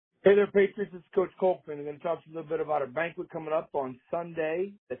Hey there, Patriots. It's Coach Colkman. I'm going to talk to you a little bit about our banquet coming up on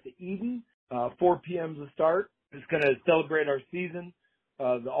Sunday at the Eden. 4 p.m. is the start. It's going to celebrate our season,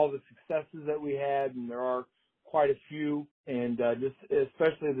 all the successes that we had, and there are quite a few, and just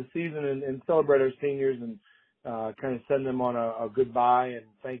especially the season and celebrate our seniors and kind of send them on a goodbye and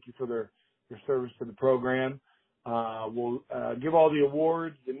thank you for their service to the program. We'll give all the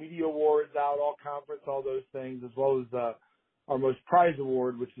awards, the media awards out, all conference, all those things, as well as our most prized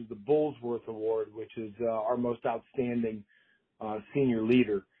award, which is the Bullsworth Award, which is our most outstanding senior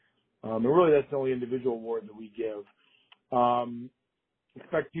leader. And really, that's the only individual award that we give.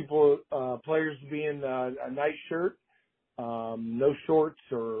 Expect players to be in a nice shirt, no shorts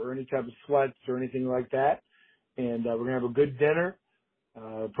or any type of sweats or anything like that. And we're going to have a good dinner.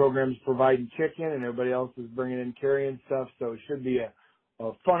 The program's providing chicken, and everybody else is bringing in carrying stuff. So it should be a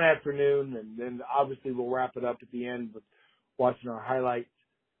fun afternoon. And then obviously we'll wrap it up at the end with watching our highlights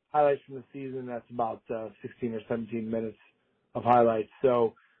from the season. That's about 16 or 17 minutes of highlights.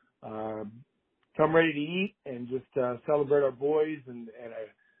 So come ready to eat and just celebrate our boys and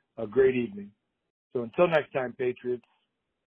a great evening. So until next time, Patriots.